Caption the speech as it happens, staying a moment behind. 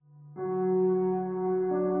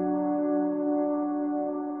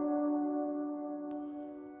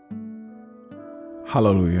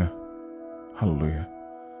Hallelujah. Hallelujah.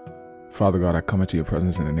 Father God, I come into your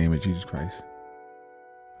presence in the name of Jesus Christ.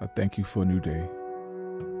 I thank you for a new day.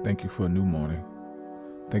 Thank you for a new morning.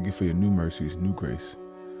 Thank you for your new mercies, new grace.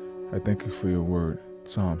 I thank you for your word,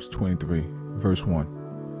 Psalms 23, verse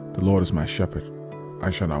 1. The Lord is my shepherd,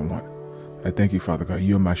 I shall not want. I thank you, Father God,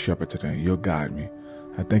 you're my shepherd today. You'll guide me.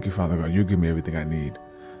 I thank you, Father God, you'll give me everything I need.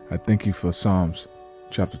 I thank you for Psalms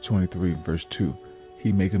chapter 23, verse 2.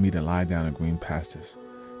 He maketh me to lie down in green pastures.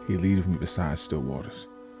 He leadeth me beside still waters.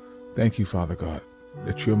 Thank you, Father God,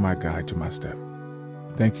 that you're my guide to my step.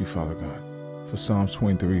 Thank you, Father God, for Psalms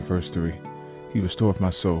 23, verse 3. He restoreth my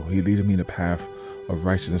soul. He leadeth me in the path of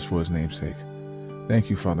righteousness for his name's sake. Thank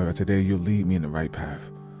you, Father God. Today you'll lead me in the right path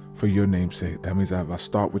for your name's sake. That means that if I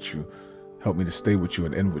start with you, help me to stay with you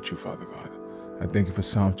and end with you, Father God. I thank you for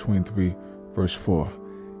Psalm 23, verse 4.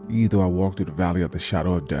 Yea, though I walk through the valley of the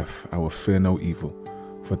shadow of death, I will fear no evil,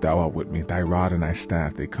 for thou art with me. Thy rod and thy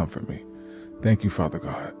staff, they comfort me. Thank you, Father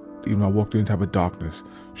God. Even when I walk through any type of darkness,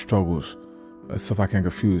 struggles, stuff I can't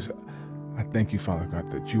confuse, I thank you, Father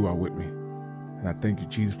God, that you are with me. And I thank you,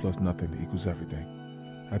 Jesus plus nothing equals everything.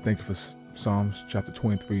 I thank you for Psalms chapter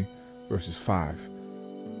 23, verses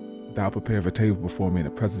 5. Thou preparest a table before me in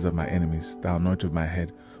the presence of my enemies. Thou anointest my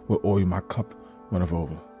head with oil, my cup runneth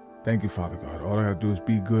over. Thank you, Father God. All I got to do is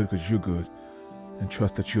be good because you're good, and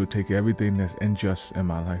trust that you'll take everything that's unjust in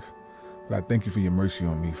my life. But I thank you for your mercy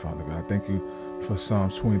on me, Father God. I thank you for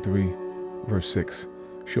Psalms 23, verse 6.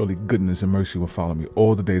 Surely goodness and mercy will follow me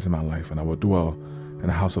all the days of my life, and I will dwell in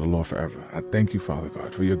the house of the Lord forever. I thank you, Father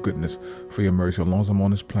God, for your goodness, for your mercy. As long as I'm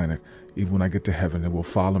on this planet, even when I get to heaven, it will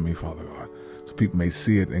follow me, Father God, so people may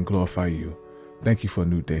see it and glorify you. Thank you for a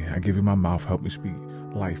new day. I give you my mouth. Help me speak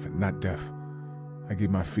life and not death. I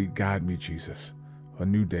give my feet. Guide me, Jesus. A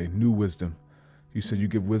new day, new wisdom. You said you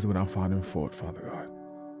give wisdom without finding fault, Father God.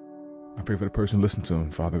 I pray for the person listening to him,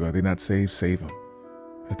 Father God. They're not saved, save them.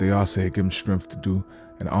 If they are saved, give them strength to do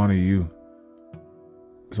and honor you.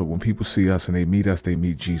 So when people see us and they meet us, they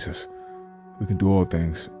meet Jesus. We can do all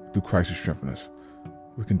things through Christ who strengthens us.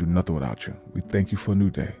 We can do nothing without you. We thank you for a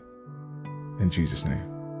new day. In Jesus'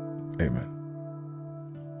 name, amen.